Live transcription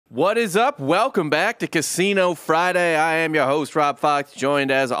What is up? Welcome back to Casino Friday. I am your host, Rob Fox, joined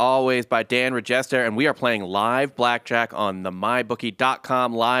as always by Dan Regester, and we are playing live blackjack on the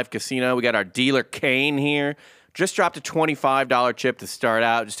mybookie.com live casino. We got our dealer, Kane, here. Just dropped a $25 chip to start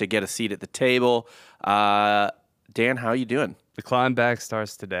out, just to get a seat at the table. Dan, how are you doing? The climb back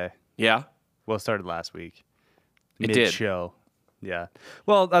starts today. Yeah? Well, it started last week. It did. Mid-show. Yeah.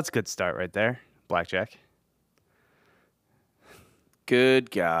 Well, that's a good start right there. Blackjack. Good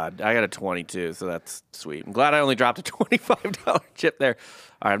God. I got a 22, so that's sweet. I'm glad I only dropped a $25 chip there.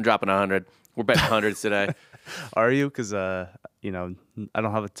 All right, I'm dropping 100. We're betting hundreds today. Are you? Because, I don't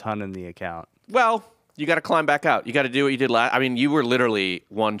have a ton in the account. Well, you got to climb back out. You got to do what you did last. I mean, you were literally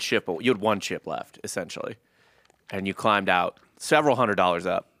one chip. You had one chip left, essentially. And you climbed out several $100s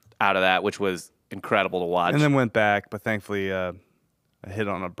up out of that, which was incredible to watch. And then went back, but thankfully I hit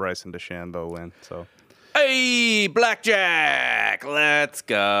on a Bryson DeChambeau win, so... Hey, blackjack! Let's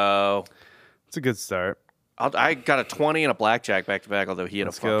go. It's a good start. I got a 20 and a blackjack back to back, although he had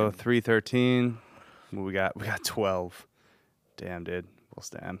Let's a fucking... go 313. What we got? We got 12. Damn, dude. We'll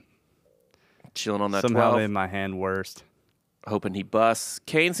stand. Chilling on that Somehow 12. made my hand worst. Hoping he busts.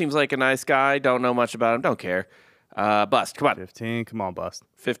 Kane seems like a nice guy. Don't know much about him. Don't care. Bust. Come on. 15. Come on, bust.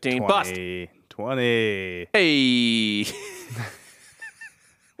 15. 20. Bust. 20. Hey.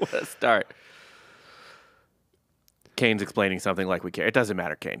 What a start. Kane's explaining something like we care. It doesn't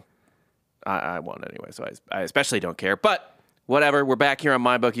matter, Kane. I won anyway, so I especially don't care. But whatever. We're back here on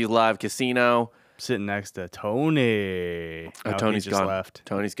MyBookie's live casino. Sitting next to Tony. Oh, No, Tony's he just gone. left.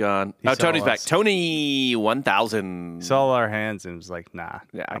 Tony's gone. He Oh, saw Tony's back. us. Tony 1000. He saw all our hands and was like, nah,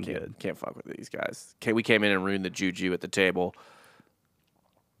 Yeah, I'm I good. can't fuck with these guys. Okay, we came in and ruined the juju at the table.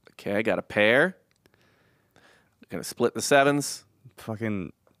 Okay, I got a pair. Gonna split the sevens.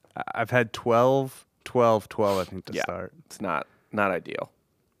 Fucking, I've had 12, I think, to Yeah, start. it's not ideal.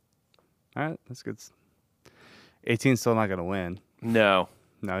 All right, that's good. 18's still not going to win. No,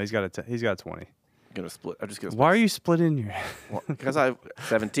 No, he's got a 20. I'm gonna split. I'm just gonna. Why are you splitting your... Because I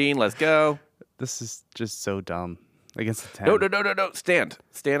 17. Let's go. This is just so dumb. Against the 10. No. Stand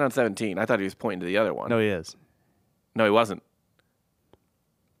on 17. I thought he was pointing to the other one. No, he is. No, he wasn't.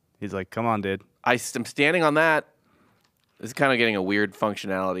 He's like, come on, dude. I'm standing on that. This is kind of getting a weird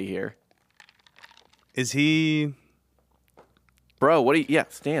functionality here. Is he... Bro, what do you... Yeah,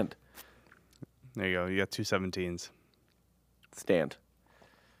 stand. There you go. You got two 17s. Stand.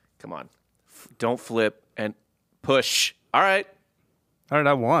 Come on. Don't flip and push. All right. All right,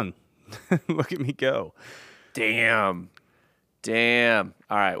 I won. Look at me go. Damn.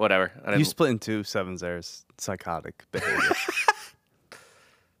 All right, whatever. You split in two sevens there is psychotic behavior.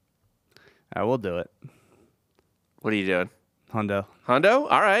 All right, we'll do it. What are you doing? Hundo.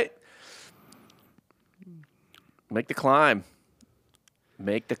 All right. Make the climb. All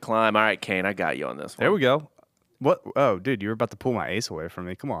right, Kane, I got you on this one. There we go. What? Oh, dude, you were about to pull my ace away from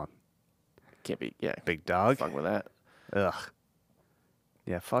me. Come on. Can't be, yeah. Big dog. Fuck with that. Ugh.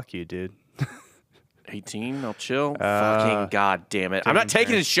 Yeah, fuck you, dude. 18, I'll chill. Fucking god damn it. I'm not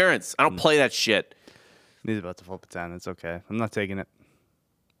taking insurance. I don't play that shit. He's about to flip a 10. It's okay. I'm not taking it.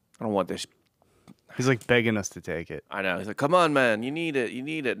 I don't want this. He's like begging us to take it. I know. He's like, come on, man. You need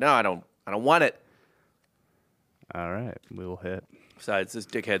it. No, I don't want it. All right, we will hit. Besides, this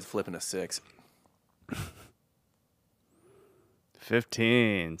dickhead's flipping a 6.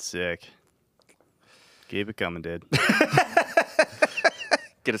 15. Sick. Keep it coming, dude.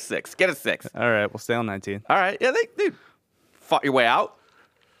 Get a 6. All right, we'll stay on 19. All right. Yeah, dude, fought your way out.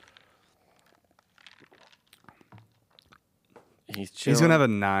 He's chilling. He's going to have a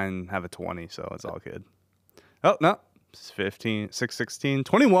 9, have a 20, so it's all good. Oh, no. 15, 6, 16,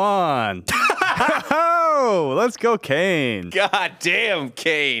 21. Oh, let's go, Kane. God damn,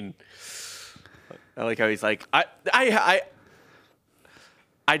 Kane. I like how he's like,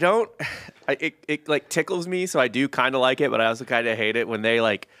 it like tickles me, so I do kind of like it, but I also kind of hate it when they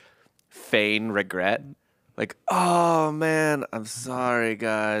like feign regret. Like, oh man, I'm sorry,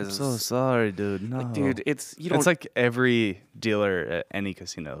 guys. I'm so sorry, dude. No. Like, dude, it's you don't. It's like every dealer at any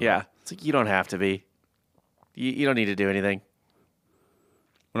casino. Yeah, it's like you don't have to be. You don't need to do anything.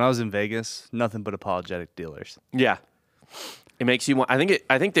 When I was in Vegas, nothing but apologetic dealers. Yeah, it makes you want. I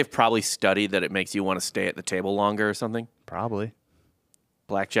think they've probably studied that it makes you want to stay at the table longer or something. Probably.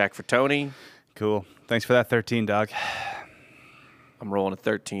 Blackjack for Tony. Cool. Thanks for that 13, dog. I'm rolling a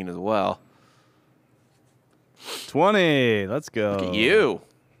 13 as well. 20. Let's go. Look at you.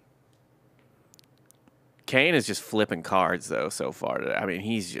 Kane is just flipping cards, though, so far today. I mean,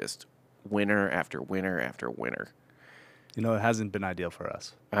 he's just winner after winner after winner. You know, it hasn't been ideal for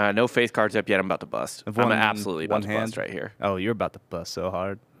us. No face cards up yet. I'm about to bust. I'm absolutely about to bust right here. Oh, you're about to bust so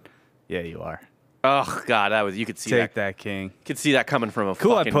hard. Yeah, you are. Oh God, you could see Take that. that king. Could see that coming from a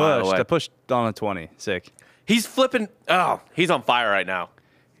Cool, fucking mile away. I pushed on a 20. Sick. He's flipping. Oh, he's on fire right now.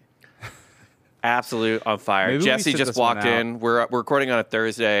 Absolute on fire. Maybe we Jesse sit just this one walked out. in. We're recording on a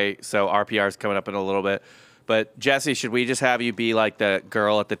Thursday, so RPR is coming up in a little bit. But Jesse, should we just have you be like the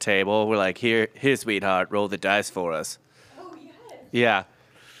girl at the table? We're like, here, sweetheart, roll the dice for us. Oh, yes. Yeah.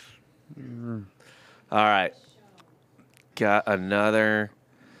 All right. Got another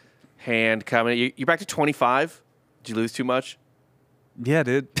hand coming. You're back to 25? Did you lose too much? Yeah,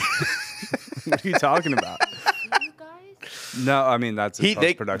 dude. What are you talking about? You guys? No, I mean, that's in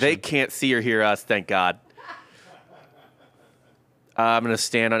post-production. They can't see or hear us, thank God. I'm going to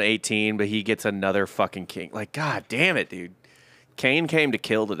stand on 18, but he gets another fucking king. Like, God damn it, dude. Kane came to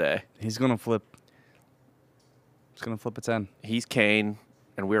kill today. He's going to flip. He's going to flip a 10. He's Kane,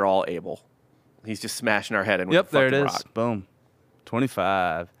 and we're all able. He's just smashing our head in with Yep, the there it fucking is. rock. Boom.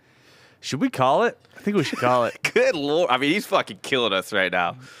 25. Should we call it? I think we should call it. Good Lord. I mean, he's fucking killing us right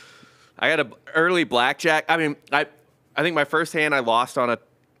now. I got an early blackjack. I mean, I think my first hand I lost on a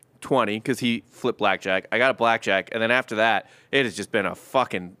 20 because he flipped blackjack. I got a blackjack, and then after that, it has just been a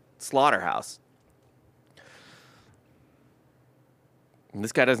fucking slaughterhouse. And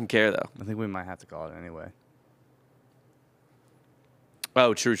this guy doesn't care, though. I think we might have to call it anyway.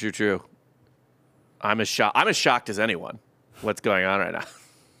 Oh, true. I'm as shocked as anyone. What's going on right now?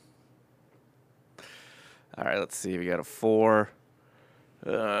 All right, let's see. We got a 4.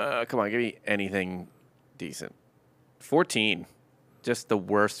 Come on, give me anything decent. 14. Just the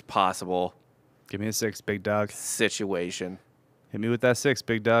worst possible Give me a 6, big dog. situation. Hit me with that 6,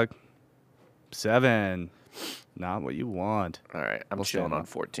 big dog. 7. Not what you want. All right, I'm We'll chilling stand on up.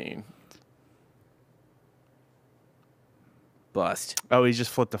 14. Bust. Oh, he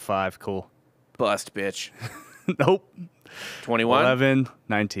just flipped a 5. Cool. Bust, bitch. Nope. 21. 11,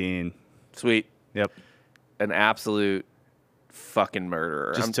 19. Sweet. Yep. An absolute fucking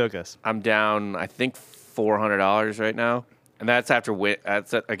murderer. Just took us. I'm down, I think, $400 right now. And that's after,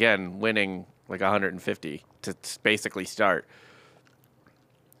 again, winning like 150 to basically start.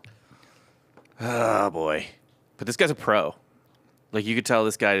 Oh, boy. But this guy's a pro. Like, you could tell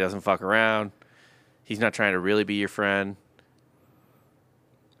this guy doesn't fuck around. He's not trying to really be your friend.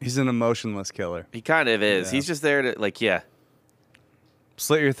 He's an emotionless killer. He kind of is. Yeah. He's just there to, like, yeah.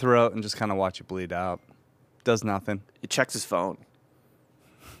 Slit your throat and just kind of watch you bleed out. Does nothing. He checks his phone.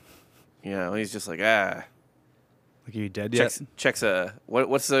 You know, he's just like, ah. Like, are you dead yet? Checks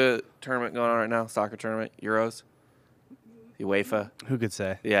what's the tournament going on right now? Soccer tournament? Euros? UEFA? Who could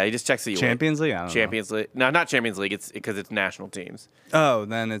say? Yeah, he just checks the Champions League? I don't Champions League. No, not Champions League. It's because it's national teams. know. Oh,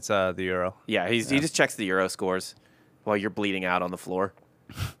 then it's the Euro. Yeah, he just checks the Euro scores while you're bleeding out on the floor.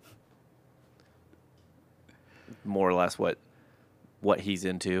 More or less what he's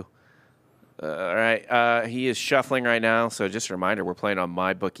into. All right, he is shuffling right now, so just a reminder, we're playing on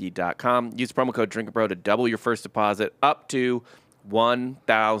mybookie.com. Use promo code DRINKABRO to double your first deposit up to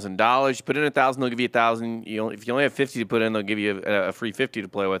 $1,000. You put in $1,000, they'll give you $1,000. If you only have $50 to put in, they'll give you a free $50 to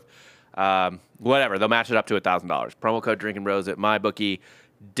play with. Whatever, they'll match it up to $1,000. Promo code DRINKABROs at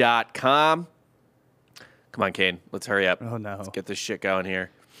mybookie.com. Come on, Kane, let's hurry up. Oh, no. Let's get this shit going here.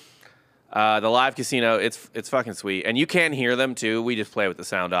 The live casino, it's fucking sweet. And you can hear them, too. We just play with the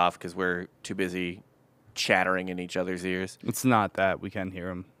sound off because we're too busy chattering in each other's ears. It's not that. We can hear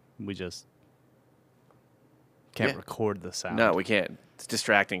him. We just can't Yeah. record the sound. No, we can't. It's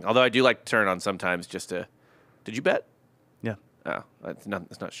distracting. Although I do like to turn on sometimes just to... Did you bet? Yeah. Oh, it's not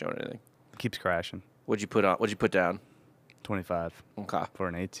showing anything. It keeps crashing. What'd you put on? What'd you put down? 25 Okay. for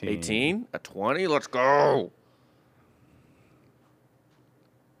an 18. 18? A 20? Let's go.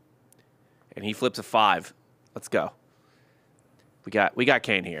 And he flips a 5. Let's go. We got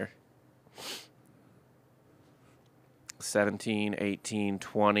Kane here. 17, 18,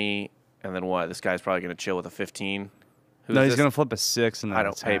 20, and then what? This guy's probably going to chill with a 15. No, he's going to flip a 6 and then I a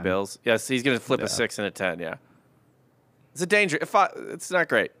don't pay 10. bills. Yes, he's going to flip Yeah. a 6 and a 10, yeah. It's a danger. It's not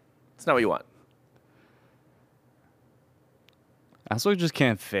great. It's not what you want. I also just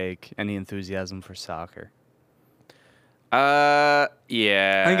can't fake any enthusiasm for soccer.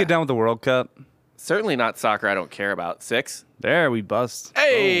 Yeah. I can get down with the World Cup. Certainly not soccer I don't care about. 6. There, we bust.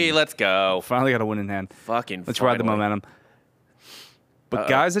 Hey, Boom. let's go. Finally got a win in hand. Fucking Let's ride the finally. momentum. But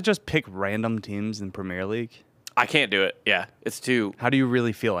guys that just pick random teams in Premier League, I can't do it. Yeah. It's too... how do you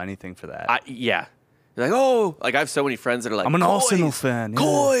really feel anything for that? Yeah. You're like, oh, like I have so many friends that are like, I'm an Coys, Arsenal fan, yeah.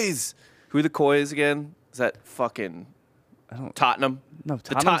 Coys. Who are the Coys again? Is that fucking Tottenham. No, The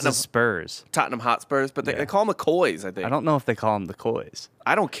Tottenham's the Spurs. Tottenham Hotspurs, but they call them the Coys, I think. I don't know if they call them the Coys.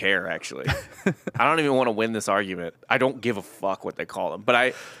 I don't care, actually. I don't even want to win this argument. I don't give a fuck what they call them.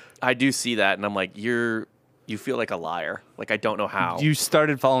 But I do see that, and I'm like, you feel like a liar. Like, I don't know how. You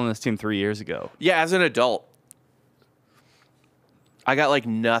started following this team 3 years ago. Yeah, as an adult. I got, like,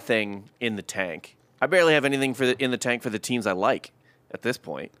 nothing in the tank. I barely have anything in the tank for the teams I like at this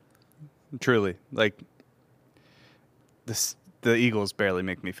point. Truly. Like, the Eagles barely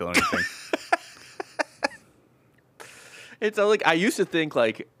make me feel anything. It's like I used to think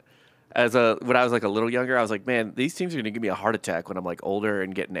like when I was like a little younger, I was like, man, these teams are going to give me a heart attack when I'm like older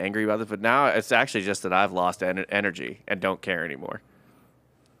and getting angry about this. But now it's actually just that I've lost energy and don't care anymore.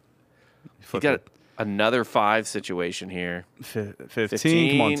 You got another 5 situation here.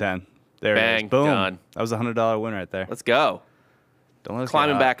 15. Come on, 10. There Bang, it is. Boom. done. That was a $100 win right there. Let's go. Don't let us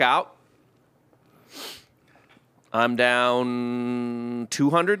Climbing back out. I'm down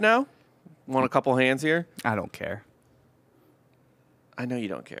 200 now. Want a couple hands here? I don't care. I know you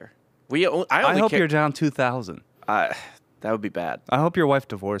don't care. I hope you're down 2,000. That would be bad. I hope your wife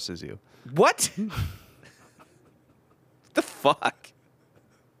divorces you. What? The fuck?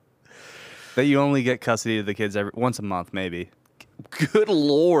 That you only get custody of the kids once a month, maybe. Good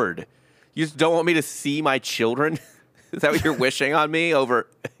Lord. You just don't want me to see my children? Is that what you're wishing on me over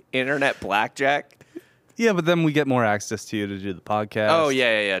internet blackjack? Yeah, but then we get more access to you to do the podcast. Oh,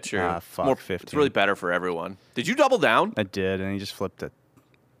 yeah, true. Fuck, 15. It's really better for everyone. Did you double down? I did, and he just flipped it.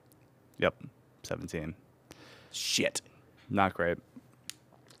 Yep, 17. Shit. Not great.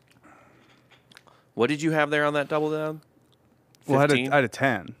 What did you have there on that double down? 15? Well, I had a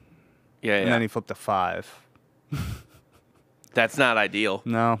 10. Yeah. And then he flipped a 5. That's not ideal.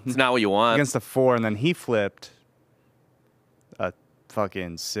 No. It's not what you want. Against a 4, and then he flipped a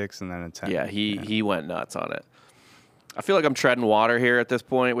fucking 6 and then a 10. Yeah, he went nuts on it. I feel like I'm treading water here at this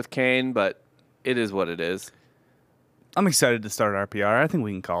point with Kane, but it is what it is. I'm excited to start RPR. I think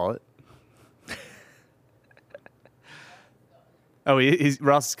we can call it. Oh,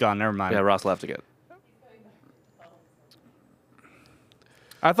 Ross is gone. Never mind. Yeah, Ross left again.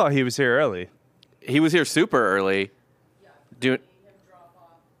 I thought he was here early. He was here super early.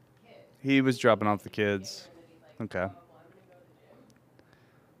 He was dropping off the kids. Okay.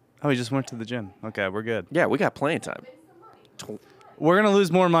 Oh, he just went to the gym. Okay, we're good. Yeah, we got plenty of time. We're going to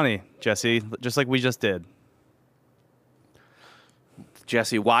lose more money, Jesse, just like we just did.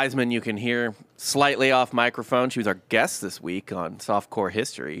 Jesse Wiseman, you can hear slightly off microphone. She was our guest this week on Softcore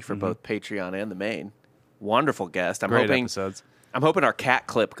History for both Patreon and the main. Wonderful guest. Great episodes. I'm hoping our cat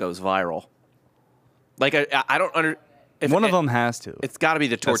clip goes viral. Like I don't under. One of them has to. It's got to be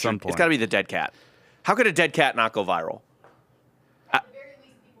the torture. It's got to be the dead cat. How could a dead cat not go viral? At the very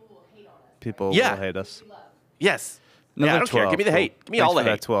least, people will hate on us. People will hate us. Yes. Another I don't 12. care. Give me the hate. Give me all the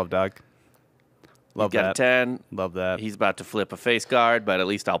Thanks for hate. that 12, Doug. Love Got that. a 10. Love that. He's about to flip a face guard, but at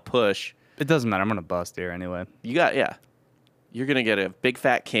least I'll push. It doesn't matter. I'm going to bust here anyway. You're going to get a big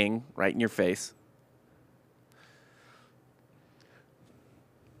fat king right in your face.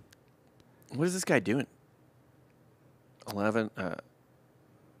 What is this guy doing? 11.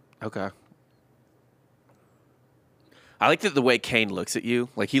 Okay. I like that the way Kane looks at you.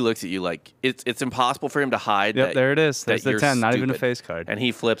 Like, he looks at you like it's impossible for him to hide. Yep, there it is. There's the 10, not even a stupid. face card. And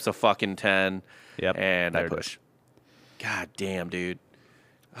he flips a fucking 10. Yep. And I there it push. God damn, dude.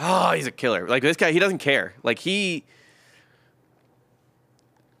 Oh, he's a killer. Like, this guy, he doesn't care. Like,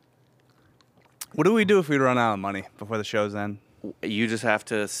 What do we do if we run out of money before the show's end? you just have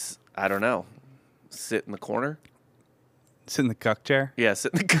to, I don't know, sit in the corner? Sit in the cuck chair? Yeah,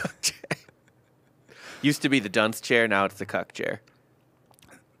 sit in the cuck chair. Used to be the dunce chair, now it's the cuck chair.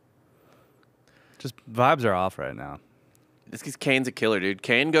 Just vibes are off right now. This is Kane's a killer, dude.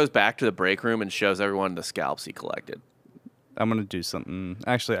 Kane goes back to the break room and shows everyone the scalps he collected. I'm going to do something.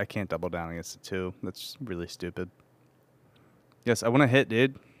 Actually, I can't double down against the 2. That's really stupid. Yes, I want to hit,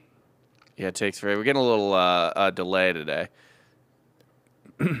 dude. Yeah, it takes forever. We're getting a little delay today.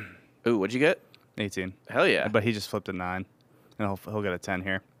 Ooh, what'd you get? 18. Hell yeah. But he just flipped a 9. And he'll get a 10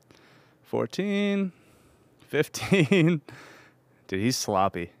 here. 14. 15. Dude, he's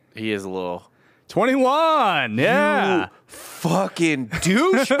sloppy. He is a little... 21! Yeah! You fucking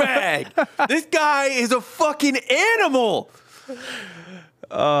douchebag! This guy is a fucking animal!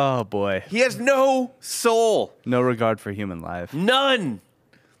 Oh, boy. He has no soul. No regard for human life. None.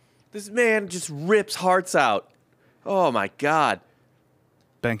 This man just rips hearts out. Oh, my God.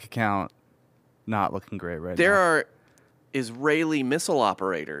 Bank account not looking great right now. There are Israeli missile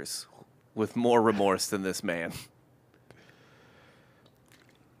operators with more remorse than this man.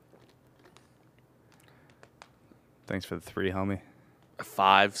 Thanks for the 3, homie. A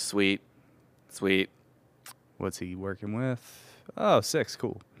 5, sweet. Sweet. What's he working with? Oh, 6,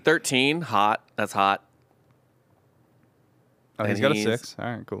 cool. 13, hot. That's hot. Oh, he's And got a he's- 6. All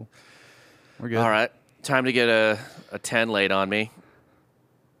right, cool. We're good. All right. Time to get a 10 laid on me.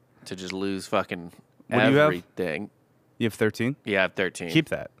 To just lose fucking What do you have? everything. You have 13? Yeah, I have 13. Keep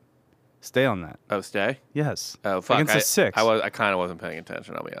that. Stay on that. Oh, stay? Yes. Oh, fuck. Against a 6. I kind of wasn't paying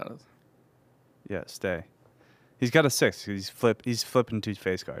attention, I'll be honest. Yeah, stay. He's got a 6. He's flipping 2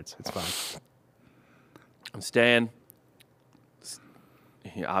 face cards. It's fine. I'm staying.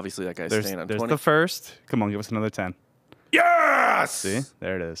 Obviously, that guy's There's staying on the 20. first. Come on, give us another 10. Yes! See?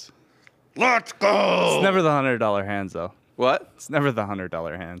 There it is. Let's go! It's never the $100 hands, though. What? It's never the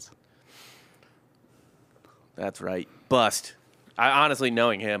 $100 hands. That's right. Bust. I honestly,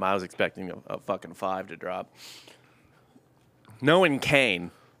 knowing him, I was expecting a fucking 5 to drop. Knowing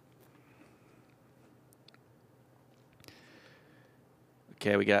Kane.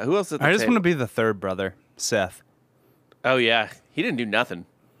 Okay, we got... Who else at the I just table? want to be the third brother, Seth. Oh, yeah. He didn't do nothing.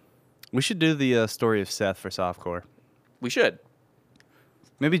 We should do the story of Seth for softcore. We should.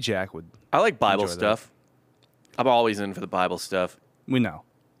 Maybe Jack would. I like Bible Enjoy that. stuff. I'm always in for the Bible stuff. We know.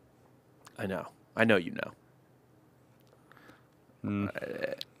 I know. I know you know.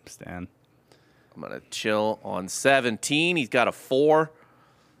 Stan. I'm going to chill on 17. He's got a 4.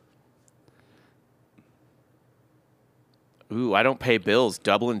 Ooh, I don't pay bills.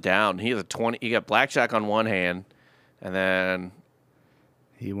 Doubling down. He has a 20. He got blackjack on one hand, and then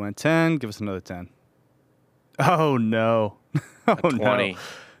He went 10. Give us another 10. Oh, no. Oh, a 20. no.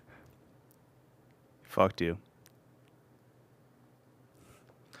 Fucked you.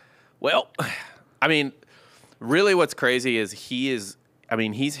 Well, I mean, really, what's crazy is he's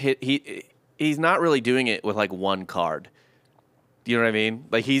not really doing it with like one card. Do you know what I mean?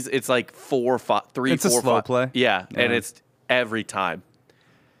 Like it's like 4, 5, 3, It's a 4, slow 5. play. Yeah, and Yeah. it's every time.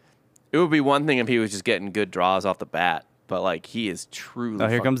 It would be one thing if he was just getting good draws off the bat, but like he is truly. Oh,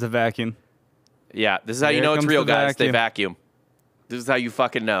 here comes the vacuum. Yeah, this is how you Here know it's comes real, the guys. They vacuum. This is how you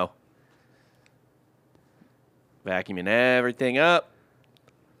fucking know. Vacuuming everything up.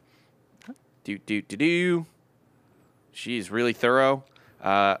 Do. She's really thorough.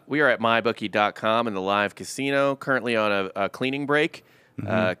 We are at mybookie.com in the live casino, currently on a cleaning break.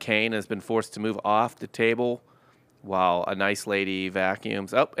 Kane has been forced to move off the table while a nice lady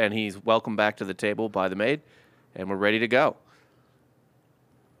vacuums up, and he's welcomed back to the table by the maid, and we're ready to go.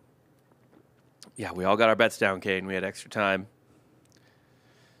 Yeah, we all got our bets down, Kane. We had extra time.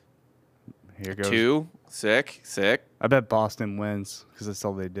 Here goes. 2, sick. I bet Boston wins because that's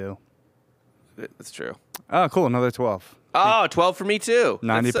all they do. That's true. Oh, cool. Another 12. Oh, 12 for me, too.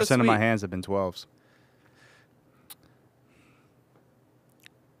 90% That's so of my sweet. hands have been 12s.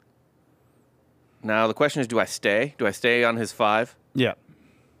 Now, the question is, do I stay? Do I stay on his 5? Yeah.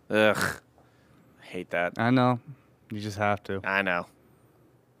 Ugh. I hate that. I know. You just have to. I know.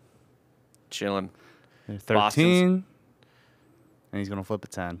 Chilling. 13. Boston's- And he's going to flip a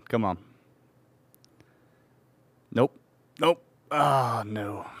 10. Come on. Nope. Nope. Oh,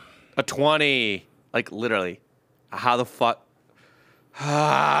 no. A 20. Like, literally. How the fuck?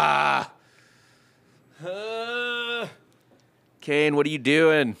 Ah. Kane, what are you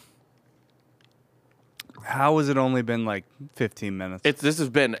doing? How has it only been like 15 minutes? This has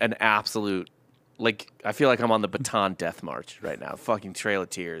been an absolute, like, I feel like I'm on the Baton Death March right now. Fucking Trail of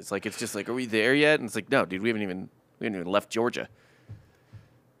Tears. Like, it's just like, are we there yet? And it's like, no, dude, we haven't even left Georgia.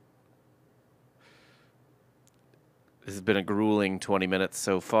 This has been a grueling 20 minutes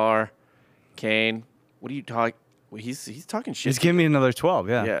so far. Kane, what are you talking? He's talking shit. He's giving me another 12,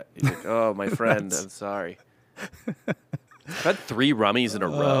 yeah. Yeah. He's like, oh, my friend, I'm sorry. I've had 3 rummies in a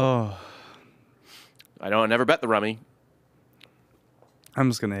row. Oh, I never bet the rummy. I'm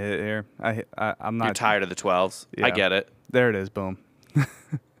just going to hit it here. I'm not. You're tired of the 12s. I Yeah. get it. There it is. Boom. I'm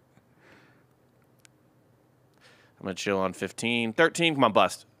going to chill on 15. 13, come on,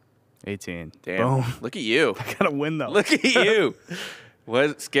 bust. 18. Damn. Boom. Look at you. Got to win, though. Look at you.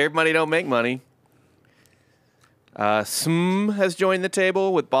 What? Scared money don't make money. Sm has joined the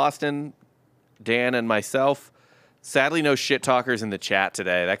table with Boston, Dan, and myself. Sadly, no shit talkers in the chat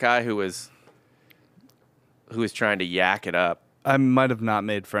today. That guy who was trying to yak it up. I might have not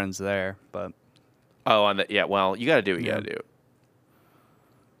made friends there, but Oh, yeah. Well, you got to do what you Yeah. got to do.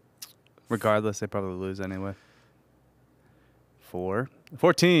 regardless, they probably lose anyway.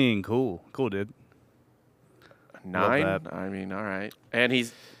 14. Cool, dude. 9. that. I mean, all right. And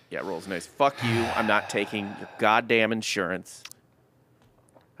rolls nice. Fuck you. I'm not taking your goddamn insurance.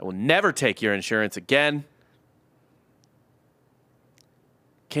 I will never take your insurance again.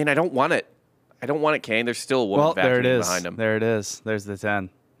 Kane, I don't want it. I don't want it, Kane. There's still a woman Well, there it vacuuming is. behind him. There it is. There's the 10.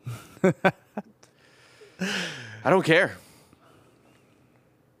 I don't care.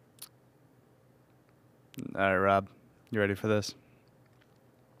 All right, Rob. You ready for this?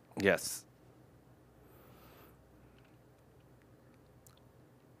 Yes.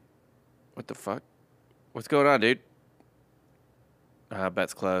 What the fuck? What's going on, dude?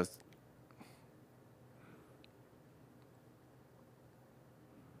 Bet's closed.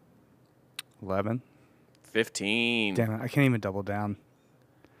 $11. 15. Damn it. I can't even double down.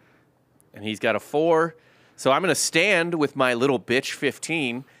 And he's got a 4. So I'm going to stand with my little bitch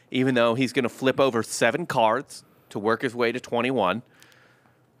 15, even though he's going to flip over 7 cards to work his way to 21.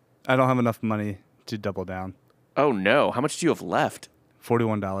 I don't have enough money to double down. Oh, no. How much do you have left?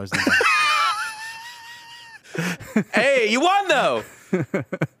 $41. Hey, you won, though.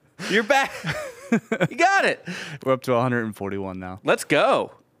 You're back. You got it. We're up to 141 now. Let's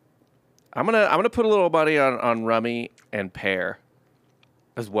go. I'm gonna put a little money on Rummy and Pear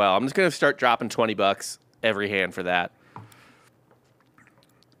as well. I'm just gonna start dropping $20 every hand for that.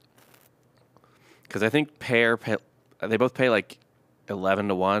 Because I think Pear they both pay like 11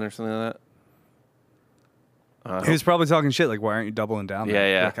 to 1 or something like that. He was probably talking shit like, why aren't you doubling down? Yeah, there?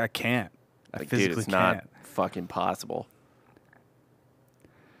 yeah. Like, I can't. I Like, physically dude, it's can't. not fucking possible.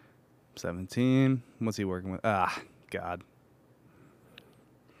 17. What's he working with? Ah, God.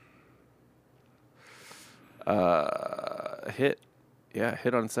 Hit. Yeah,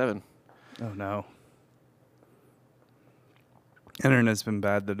 hit on 7. Oh, no. Internet's been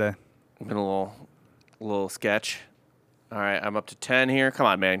bad today. Been a little sketch. All right, I'm up to 10 here. Come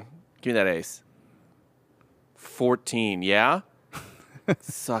on, man. Give me that ace. 14. Yeah?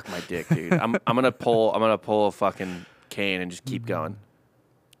 Suck my dick, dude. I'm gonna pull a fucking Kane and just keep going.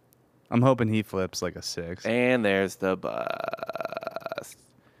 I'm hoping he flips like a 6. And there's the bust.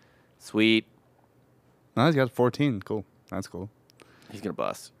 Sweet. Oh, he's got 14. Cool. That's cool. He's gonna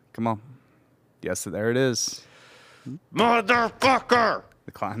bust. Come on. Yes, there it is. Motherfucker!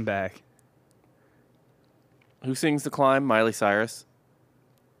 The climb back. Who sings The Climb? Miley Cyrus.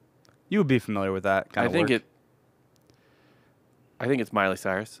 You would be familiar with that kind I of think work. I think it's Miley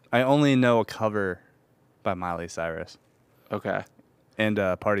Cyrus. I only know a cover by Miley Cyrus. Okay. And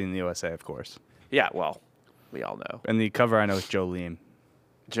Party in the USA, of course. Yeah, well, we all know. And the cover I know is Jolene.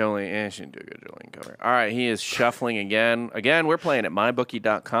 Jolene, she didn't do a good Jolene cover. All right, he is shuffling again. Again, we're playing at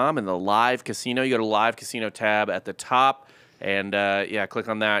mybookie.com in the live casino. You go to live casino tab at the top, and click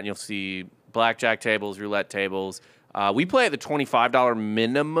on that, and you'll see blackjack tables, roulette tables. We play at the $25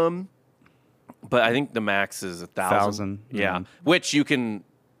 minimum, but I think the max is 1,000. Yeah, which you can.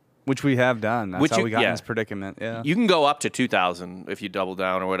 Which we have done. That's how we got in this predicament. Yeah. You can go up to 2,000 if you double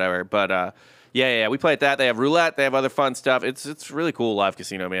down or whatever. But we play at that. They have roulette. They have other fun stuff. It's really cool live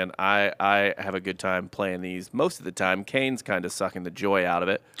casino, man. I have a good time playing these most of the time. Kane's kind of sucking the joy out of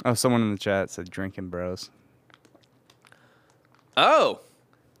it. Oh, someone in the chat said drinking bros. Oh.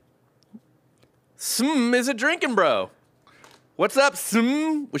 Sm is a drinking bro. What's up,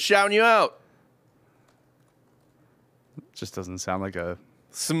 Sm? We're shouting you out. Just doesn't sound like a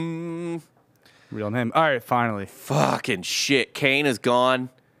Sm. real name. All right, finally. Fucking shit. Kane is gone.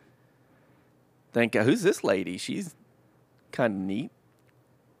 Thank God. Who's this lady? She's kind of neat.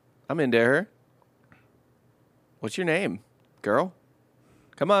 I'm into her. What's your name, girl?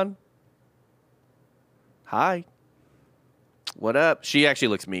 Come on. Hi. What up? She actually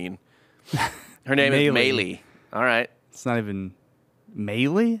looks mean. Her name is Maylee. All right. It's not even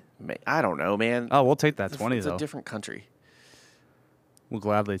Maylee? I don't know, man. Oh, we'll take that 20, It's though. a different country. We'll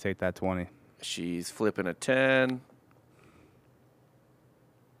gladly take that 20. She's flipping a 10.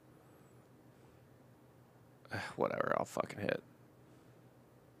 Whatever, I'll fucking hit.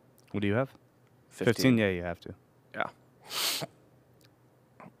 What do you have? 15. Yeah, you have to. Yeah.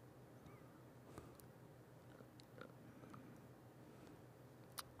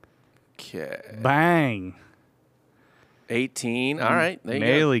 Okay. Bang. 18. All right. There you go.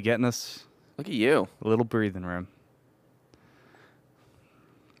 Maylee getting us Look at you. a little breathing room.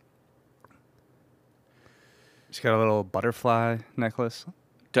 She's got a little butterfly necklace.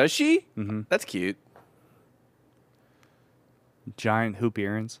 Does she? Mm-hmm. That's cute. Giant hoop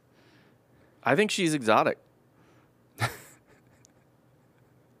earrings. I think she's exotic.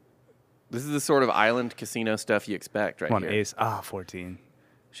 This is the sort of island casino stuff you expect right Come on, here. ace. Ah, 14.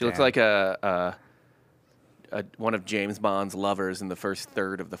 She looks like a one of James Bond's lovers in the first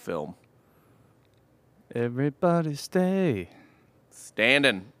third of the film. Everybody stay.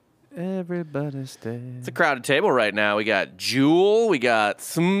 Standing. Everybody stay. It's a crowded table right now. We got Jewel, we got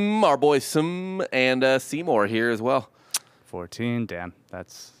our boy Sim, and Seymour here as well. 14. Damn,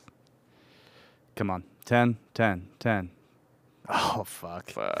 that's Come on. 10, 10, 10. Oh, fuck.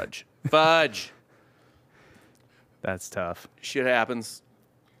 Fudge. Fudge. That's tough. Shit happens.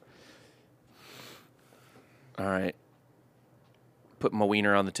 All right. Put my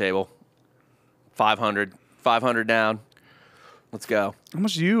wiener on the table. 500. 500 down. Let's go. How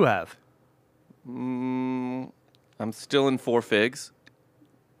much do you have? I'm still in 4 figs,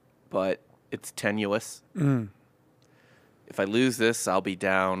 but it's tenuous. If I lose this, I'll be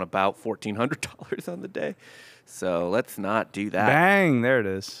down about $1,400 on the day. So let's not do that. Bang! There it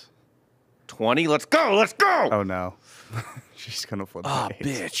is. 20. Let's go. Let's go. Oh, no. She's going to flip Oh, the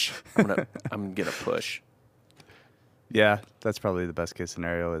eight. bitch. I'm gonna push. Yeah, that's probably the best case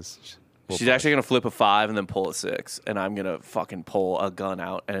scenario is... She's actually gonna flip a 5 and then pull a 6, and I'm gonna fucking pull a gun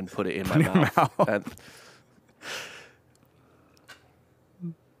out and put it in my mouth. And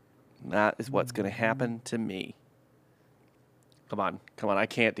that is what's gonna happen to me. Come on, I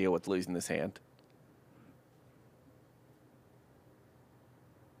can't deal with losing this hand.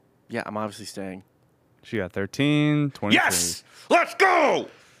 Yeah, I'm obviously staying. She got 13, 23. Yes! Let's go!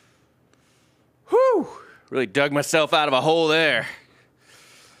 Whew! Really dug myself out of a hole there.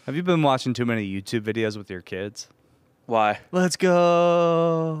 Have you been watching too many YouTube videos with your kids? Why? Let's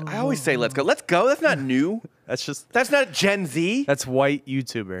go. I always say let's go. Let's go. That's not new. That's not Gen Z. That's white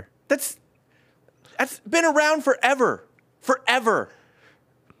YouTuber. That's been around forever. Forever.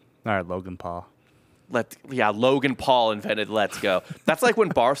 All right, Logan Paul. Logan Paul invented Let's Go. That's like when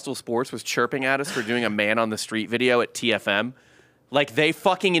Barstool Sports was chirping at us for doing a man on the street video at TFM. Like they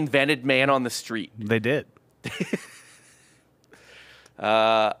fucking invented man on the street. They did.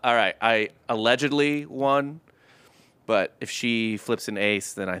 All right, I allegedly won, but if she flips an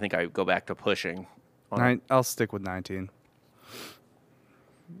ace, then I think I go back to pushing. I'll stick with 19.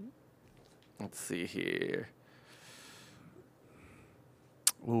 Let's see here.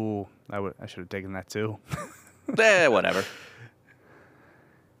 Ooh, I should have taken that too. Whatever.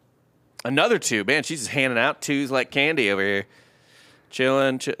 Another 2. Man, she's just handing out 2s like candy over here.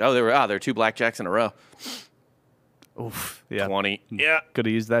 Chilling. There were 2 blackjacks in a row. Oof. Yeah. 20. Yeah. Could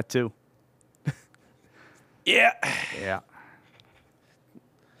have used that too. Yeah. Yeah.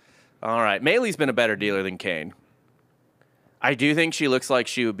 All right. Maylee's been a better dealer than Kane. I do think she looks like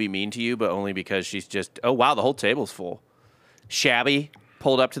she would be mean to you, but only because she's just... Oh, wow, the whole table's full. Shabby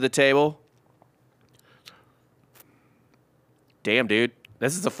pulled up to the table. Damn, dude.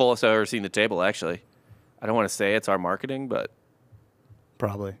 This is the fullest I've ever seen the table, actually. I don't want to say it's our marketing, but...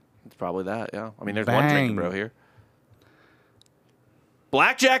 Probably. It's probably that, yeah. I mean, there's Bang. one drinking bro here.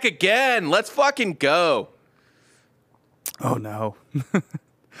 Blackjack again. Let's fucking go. Oh, no.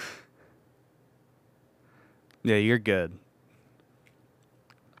 Yeah, you're good.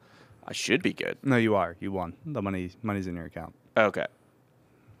 I should be good. No, you are. You won. The money's in your account. Okay.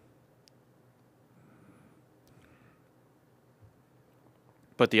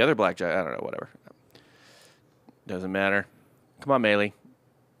 But the other blackjack, I don't know, whatever. Doesn't matter. Come on, Maylee.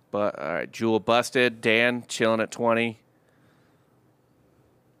 But all right, Jewel busted. Dan chilling at 20.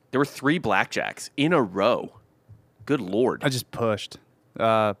 There were 3 blackjacks in a row. Good Lord. I just pushed.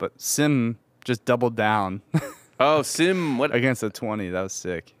 But Sim just doubled down Oh, Sim, what? against a 20. That was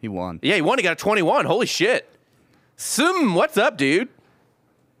sick. He won. Yeah, he won. He got a 21. Holy shit. Sim, what's up, dude?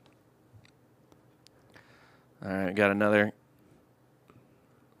 All right, got another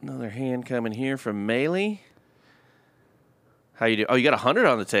hand coming here from Maylee. How you do? Oh, you got 100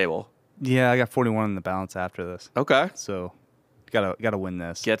 on the table. Yeah, I got 41 in the balance after this. Okay. So, gotta win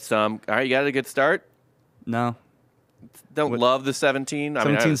this. Get some. All right, you got a good start. No. Don't love the 17.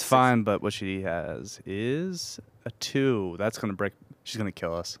 17's fine, but what she has is a 2. That's gonna break. She's gonna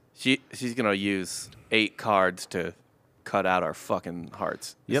kill us. She's gonna use 8 cards to cut out our fucking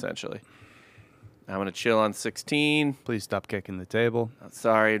hearts. Yep. Essentially. I'm gonna chill on 16. Please stop kicking the table.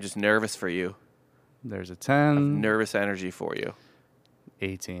 Sorry, I'm just nervous for you. There's a 10. Nervous energy for you.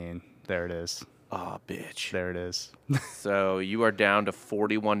 18. There it is. Oh, bitch. There it is. So you are down to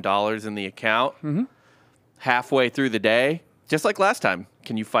 $41 in the account. Mm-hmm. Halfway through the day, just like last time.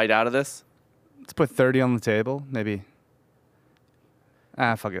 Can you fight out of this? Let's put 30 on the table, maybe.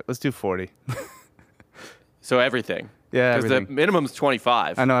 Fuck it. Let's do 40. So everything. Yeah, Because the everything. minimum's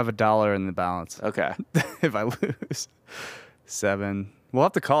 25. I know I have $1 in the balance. Okay. If I lose. 7. We'll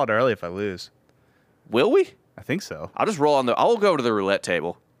have to call it early if I lose. Will we? I think so. I'll just roll on I'll go to the roulette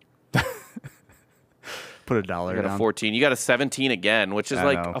table. Put $1 I got down. a 14. You got a 17 again, which is I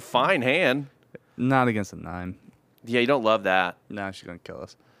like know. a fine hand. Not against a 9. Yeah, you don't love that. No, she's going to kill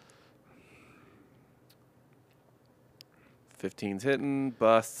us. 15's hitting.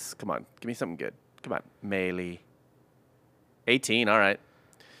 Busts. Come on. Give me something good. Come on. Melee. 18. All right.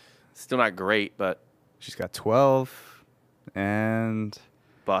 Still not great, but She's got 12 and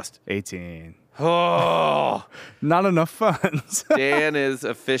bust. 18. Oh, Not enough funds. Dan is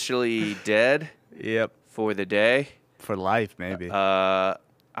officially dead Yep. for the day. For life, maybe. I'm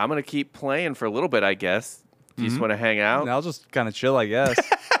gonna keep playing for a little bit, I guess. Do you just want to hang out? I'll just kind of chill, I guess.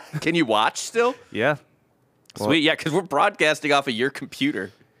 Can you watch still? Yeah. Well, Sweet, yeah, because we're broadcasting off of your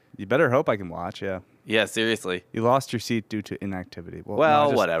computer. You better hope I can watch, yeah. Yeah, seriously. You lost your seat due to inactivity. Well, no,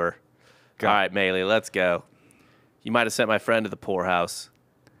 just- whatever. Go. All right, Melee, let's go. You might have sent my friend to the poorhouse,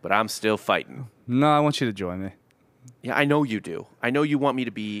 but I'm still fighting. No, I want you to join me. Yeah, I know you do. I know you want me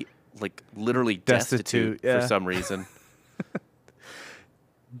to be, like, literally destitute yeah. for some reason.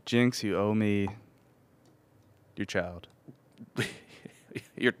 Jinx, you owe me your child.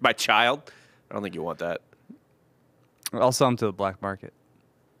 You're my child? I don't think you want that. I'll sell them to the black market.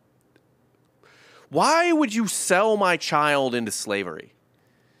 Why would you sell my child into slavery?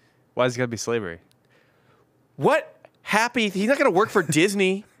 Why is it got to be slavery? What happy? He's not going to work for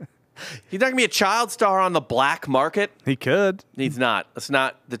Disney. He's not going to be a child star on the black market. He could. He's not. That's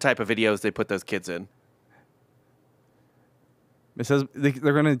not the type of videos they put those kids in. It says they're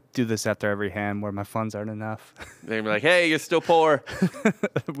going to do this after every hand where my funds aren't enough. They're gonna be like, hey, you're still poor.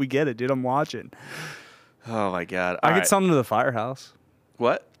 We get it, dude. I'm watching. Oh, my God. I All could right. sell them to the firehouse.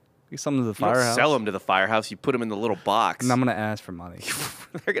 What? Get some to the You don't firehouse. sell them to the firehouse. You put them in the little box. And I'm going to ask for money.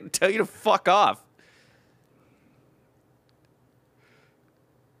 They're going to tell you to fuck off.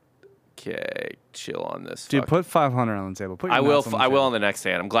 Okay, chill on this. Dude, fuck. put 500 on the table. Put your I will. mouse on the I will table. on the next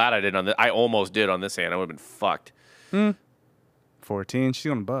hand. I'm glad I did on the. I almost did on this hand. I would have been fucked. 14. She's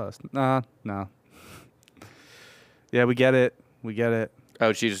going to bust. Nah, no. Yeah, we get it. We get it.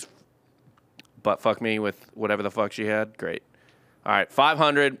 Oh, she just butt fucked me with whatever the fuck she had. Great. All right,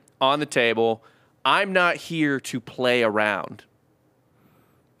 500 on the table. I'm not here to play around.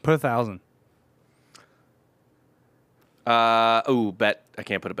 Put 1,000. Ooh, bet. I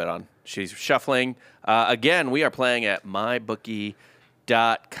can't put a bet on. She's shuffling. Again, we are playing at mybookie.com.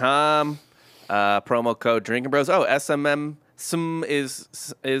 Promo code Drinking Bros. Oh, SMM is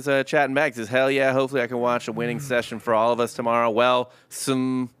chatting back. Says, hell yeah, hopefully I can watch a winning session for all of us tomorrow. Well,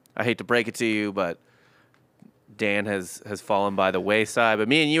 I hate to break it to you, but Dan has fallen by the wayside. But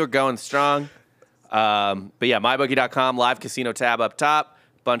me and you are going strong. But yeah, mybookie.com, live casino tab up top.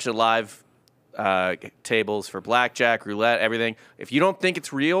 Bunch of live tables for blackjack, roulette, everything. If you don't think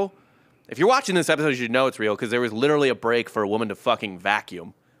it's real, if you're watching this episode, you should know it's real because there was literally a break for a woman to fucking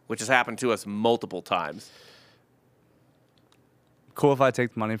vacuum, which has happened to us multiple times. Cool if I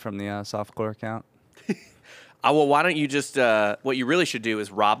take the money from the softcore account. Well, why don't you just, what you really should do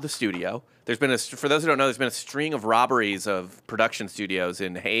is rob the studio. There's been for those who don't know, there's been a string of robberies of production studios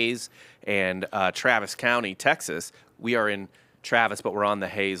in Hayes and Travis County, Texas. We are in Travis, but we're on the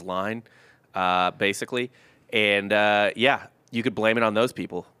Hayes line, basically. And yeah, you could blame it on those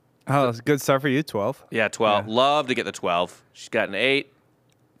people. Oh, it's a good start for you, 12. Yeah, 12. Yeah. Love to get the 12. She's got an 8.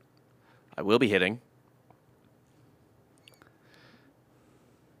 I will be hitting.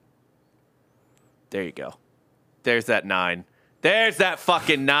 There you go. There's that 9. There's that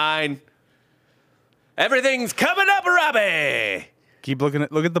fucking 9. Everything's coming up, Robbie. Keep looking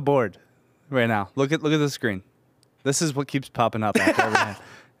look at the board right now. Look at the screen. This is what keeps popping up after every hand.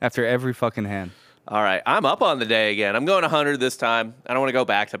 After every fucking hand. All right, I'm up on the day again. I'm going 100 this time. I don't want to go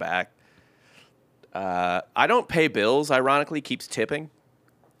back to back. I don't pay bills. Ironically, keeps tipping.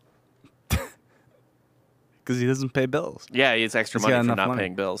 Because he doesn't pay bills. Yeah, he gets extra He's got money for enough not money.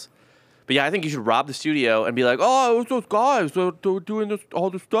 paying bills. But yeah, I think you should rob the studio and be like, "Oh, it was those guys that were doing all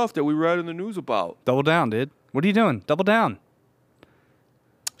the stuff that we read in the news about." Double down, dude. What are you doing? Double down.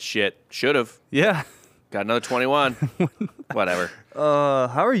 Shit, should have Yeah. got another 21. Whatever.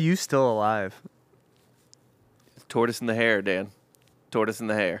 How are you still alive? Tortoise in the hair, Dan. Tortoise in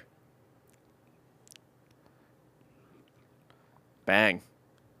the hair. Bang.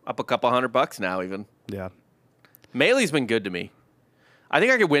 Up a couple $100 now, even. Yeah. Melee's been good to me. I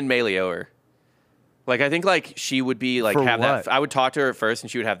think I could win Melee over. Like, I think, like, she would be, like, For have what? that. I would talk to her at first, and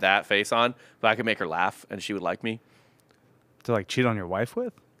she would have that face on, but I could make her laugh, and she would like me. To like cheat on your wife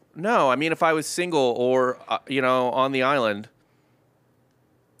with? No, I mean, if I was single or, on the island,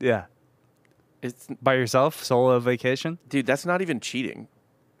 Yeah. it's, By yourself? Solo vacation? dude, that's not even cheating.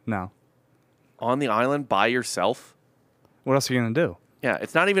 No. On the island by yourself? What else are you gonna do? Yeah,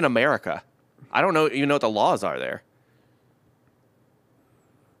 it's not even America. I don't even know what the laws are there.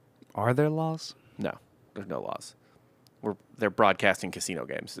 Are there laws? No, there's no laws. They're broadcasting casino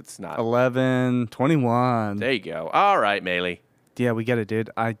games. It's not. 11, 21. There you go. All right, Melee. Yeah, we get it, dude.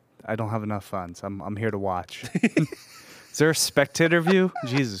 I don't have enough funds. I'm here to watch. Is there a spectator view?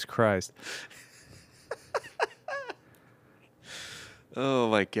 Jesus Christ. Oh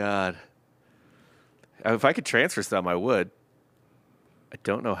my God. If I could transfer some, I would. I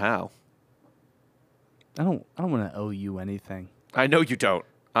don't know how. I don't want to owe you anything. I know you don't.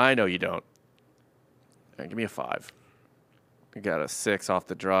 I know you don't. All right, give me a 5. I got a 6 off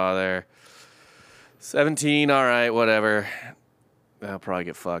the draw there. 17, all right, whatever. I'll probably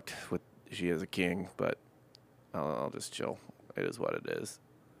get fucked with she is a king, but I'll just chill. It is what it is.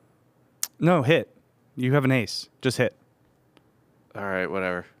 No, hit. You have an ace. Just hit. All right,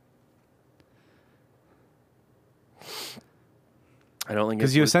 whatever. I don't think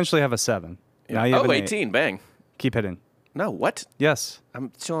Because you essentially have a 7. Yeah. Now you have an 18, 8. bang. Keep hitting. No, what? Yes.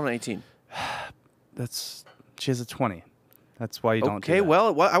 I'm chilling on 18. She has a 20. That's why you don't do Okay, that.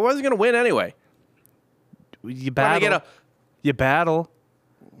 well, I wasn't going to win anyway. You battle. You battle.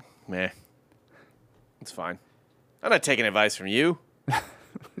 Meh. It's fine. I'm not taking advice from you.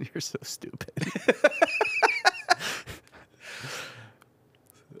 You're so stupid.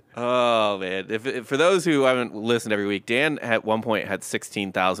 Oh, man. If for those who haven't listened every week, Dan at one point had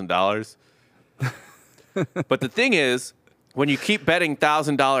 $16,000. But the thing is, when you keep betting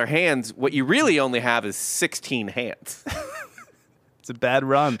 $1,000 hands, what you really only have is 16 hands. It's a bad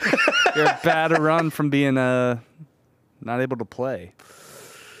run. You're a bad run from being not able to play.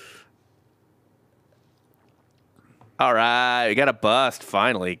 All right. We got a bust,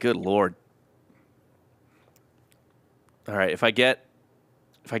 finally. Good Lord. All right. If I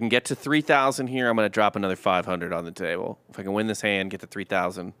can get to 3,000 here, I'm going to drop another 500 on the table. If I can win this hand, get to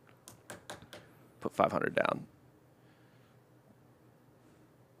 3,000, put 500 down.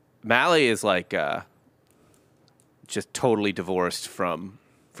 Mally is like just totally divorced from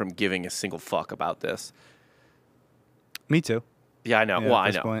giving a single fuck about this. Me too. Yeah, I know. Yeah, Well, at I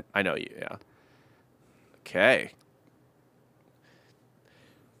this know. point. I know you. Yeah. Okay.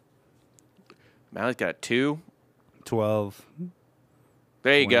 Mally's got a 2. 12.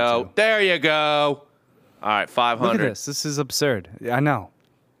 There you go. 22. There you go. All right, 500. Look at this. This is absurd. I know.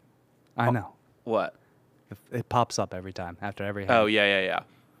 I know. What? It pops up every time after every hand. Oh, yeah.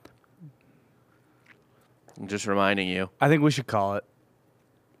 I'm just reminding you. I think we should call it.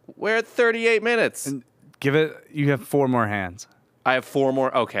 We're at 38 minutes. And give it. You have 4 more hands. I have 4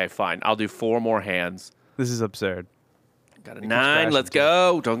 more. Okay, fine. I'll do 4 more hands. This is absurd. Got a It keeps 9. crashing Let's too.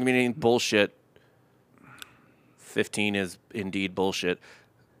 go. Don't give me any bullshit. 15 is indeed bullshit.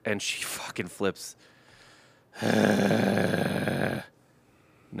 And she fucking flips.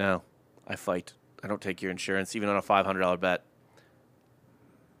 No, I fight. I don't take your insurance, even on a $500 bet.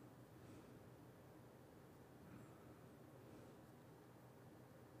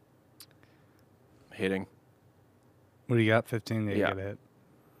 Hitting. What do you got? 15? Yeah, you Yeah. got a hit.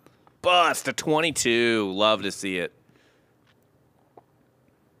 Bust a 22. Love to see it.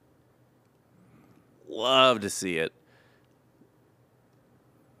 Love to see it.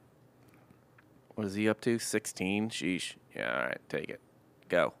 What is he up to? 16? Sheesh. Yeah, all right. Take it.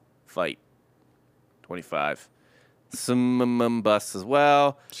 Go. Fight. 25. Some busts as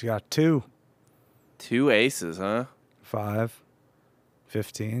well. She got 2. 2 aces, huh? 5.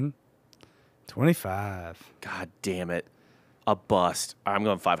 15. 25. God damn it. A bust. I'm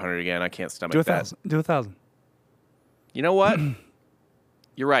going 500 again. I can't stomach Do a that. 1,000. Do a 1,000. You know what?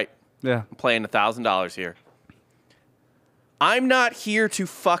 You're right. Yeah. I'm playing $1,000 here. I'm not here to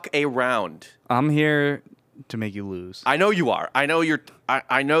fuck around. I'm here to make you lose. I know you are. I know you're.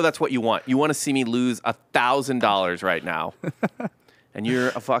 I know that's what you want. You want to see me lose $1,000 right now, and you're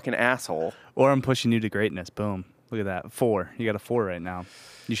a fucking asshole. Or I'm pushing you to greatness. Boom. Look at that. 4. You got a 4 right now.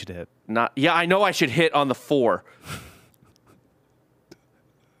 You should hit. Not. Yeah, I know I should hit on the 4.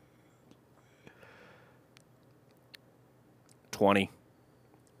 $20.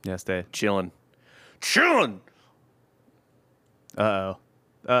 Yeah, stay. Chilling.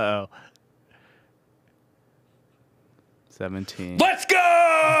 17. Let's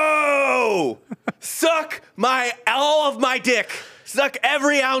go! Suck all of my dick. Suck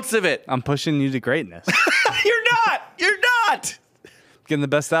every ounce of it. I'm pushing you to greatness. You're not. You're not. Getting the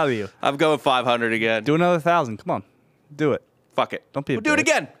best out of you. I'm going 500 again. Do another 1,000. Come on. Do it. Fuck it. Don't be a We'll do it bitch.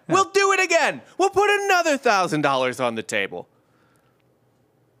 again. Yeah. We'll do it again. We'll put another $1,000 on the table.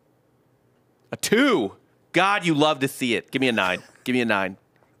 A 2. God, you love to see it. Give me a 9. Give me a 9.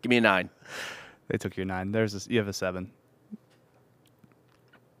 Give me a 9. They took your 9. You have a 7.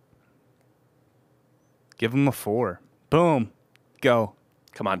 Give them a 4. Boom. Go.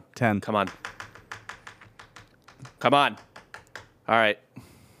 Come on. 10. Come on. Come on. All right.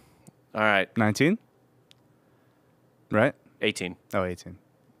 All right. 19? Right? 18. Oh, 18.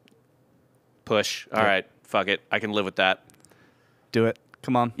 Push. All Yep. right. Fuck it. I can live with that. Do it.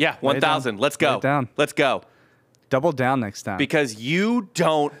 Come on. Yeah, Lay it 1,000. down. Let's go. Lay it down. Let's go. Double down next time. Because you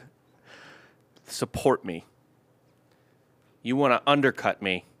don't support me. You want to undercut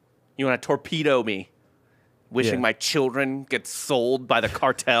me. You want to torpedo me. Wishing Yeah. my children get sold by the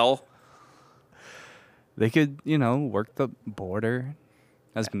cartel. They could, work the border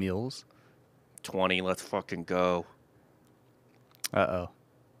as mules. 20. Let's fucking go. Uh-oh.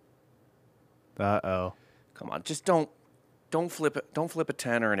 Uh-oh. Come on. Just don't flip it. Don't flip a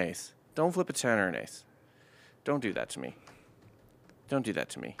 10 or an ace. Don't flip a 10 or an ace. Don't do that to me. Don't do that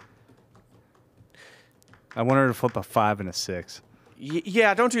to me. I want her to flip a 5 and a 6.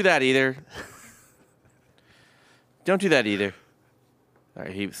 Yeah, don't do that either. Don't do that either. All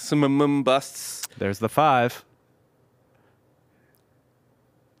right, some busts. There's the 5.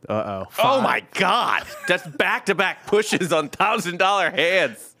 Uh-oh. Oh, my God. That's back-to-back pushes on $1,000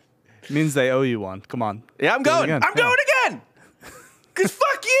 hands. Means they owe you one. Come on. Yeah, I'm Do it going. again. I'm Yeah. going again. Because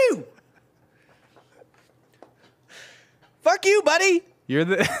fuck you. Fuck you, buddy.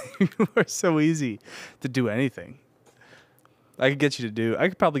 You are so easy to do anything. I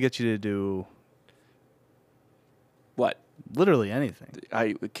could probably get you to do What? literally anything.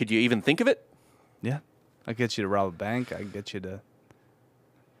 Could you even think of it? Yeah. I could get you to rob a bank. I could get you to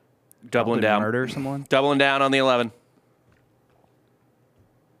Doubling probably down. murder someone. Doubling down on the 11.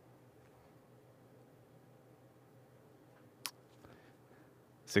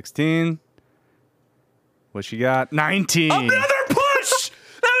 $16. What you got? 19. Another push!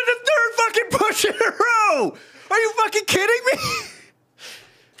 That was the third fucking push in a row! Are you fucking kidding me?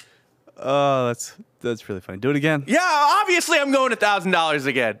 Oh, that's really funny. Do it again. Yeah, obviously I'm going $1,000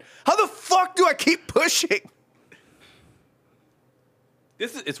 again. How the fuck do I keep pushing?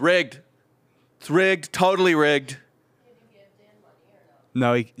 It's rigged. It's rigged. Totally rigged. Did you give Dan money or no?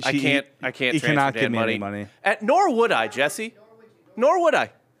 No, I can't. He transfer cannot Dan give me any money. Nor would I, Jesse. Nor would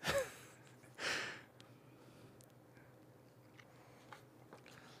I.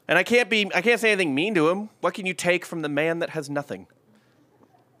 And I can't say anything mean to him. What can you take from the man that has nothing?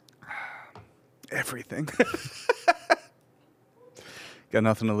 Everything. Got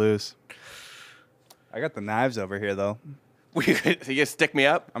nothing to lose. I got the knives over here, though. You gonna stick me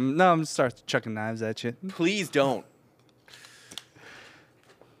up? I'm gonna start chucking knives at you. Please don't.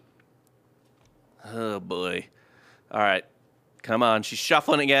 Oh boy. All right. Come on. She's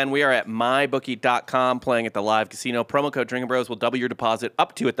shuffling again. We are at mybookie.com playing at the live casino. Promo code Drinking Bros will double your deposit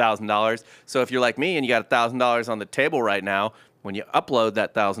up to $1,000. So if you're like me and you got $1,000 on the table right now, when you upload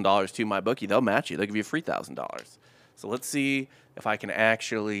that $1,000 to MyBookie, they'll match you. They'll give you a free $1,000. So let's see if I can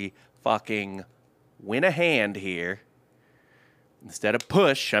actually fucking win a hand here instead of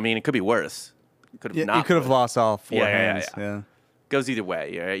push. I mean, it could be worse. Could have You could have lost all four Yeah, yeah, hands. yeah. Yeah. Goes either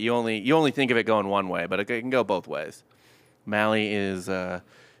way. Yeah, you only think of it going one way, but it can go both ways. Mally is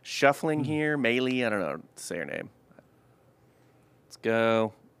shuffling here. Maylee, I don't know how to say her name. Let's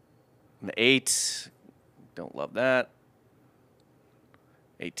go. The 8. Don't love that.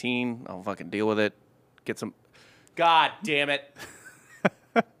 18. I'll fucking deal with it. Get some. God damn it.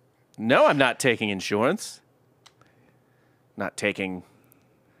 No, I'm not taking insurance. Not taking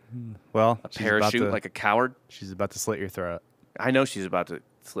Well, a parachute like a coward. she's about to slit your throat. I know she's about to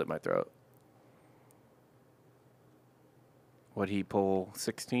slit my throat. What'd he pull?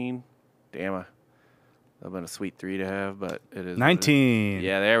 16? Damn, that would have been a sweet 3 to have, but it is. 19.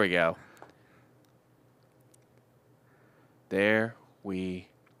 Yeah, there we go. There we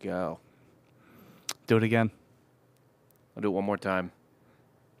go. Do it again. I'll do it one more time.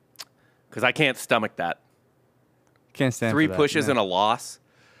 Because I can't stomach that. Can't stand 3 for that. pushes Yeah. and a loss.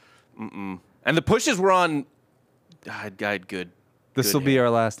 Mm-mm. And the pushes were on. I had good. This good will be hand. our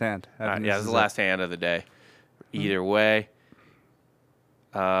last hand. Yeah, this is the it. last hand of the day. Either way.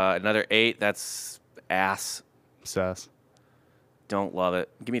 Another 8. That's ass. Sus. Don't love it.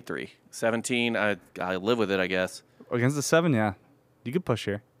 Give me 3. 17. I live with it, I guess. Against the 7, yeah. You could push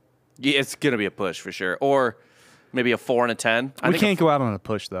here. Yeah, it's gonna be a push for sure. Or maybe a 4 and a 10. We can't go out on a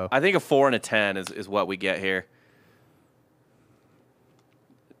push, though. I think a 4 and a 10 is what we get here.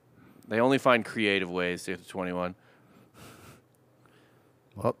 They only find creative ways to get to 21.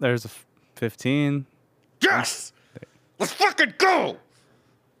 Well, there's a 15. Yes! Let's fucking go!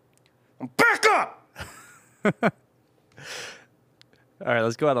 I'm back up! All right,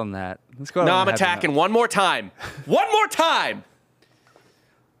 let's go out on that. Let's go out No, on I'm a happy attacking note. one more time. One more time!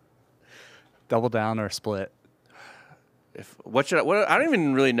 Double down or split. I don't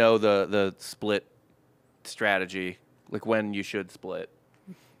even really know the split strategy, like when you should split.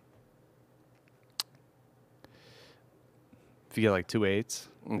 If you get like 2 8s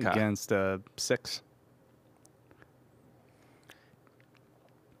Okay. against 6.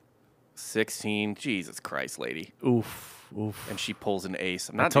 16. Jesus Christ, lady. Oof. And she pulls an ace.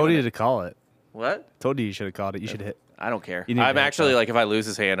 I'm I not told doing you it. to call it. What? Told you should have called it. You should hit. I don't care. You need to I'm hit, actually though. like, if I lose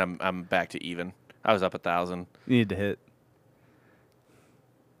his hand, I'm back to even. I was up 1,000. You need to hit.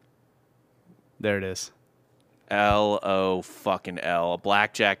 There it is. L-O fucking L. A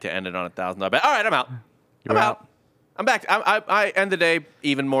blackjack to end it on $1,000 bet. All right, I'm out. You're out. I'm back. I end the day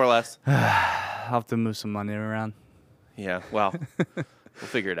even, more or less. I'll have to move some money around. Yeah, well, we'll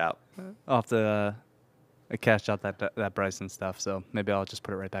figure it out. I'll have to cash out that price and stuff, so maybe I'll just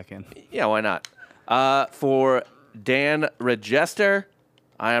put it right back in. Yeah, why not? For Dan Regester,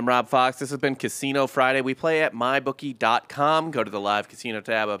 I am Rob Fox. This has been Casino Friday. We play at mybookie.com. Go to the live casino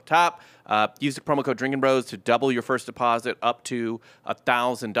tab up top. Use the promo code Drinking Bros to double your first deposit up to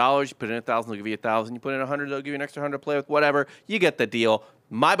 $1,000. You put in 1,000, they'll give you 1,000. You put in 100, they'll give you an extra 100 to play with. Whatever. You get the deal.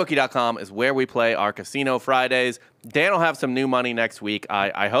 MyBookie.com is where we play our Casino Fridays. Dan will have some new money next week.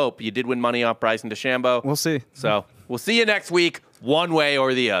 I hope. You did win money off Bryson DeChambeau. We'll see. So we'll see you next week, one way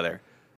or the other.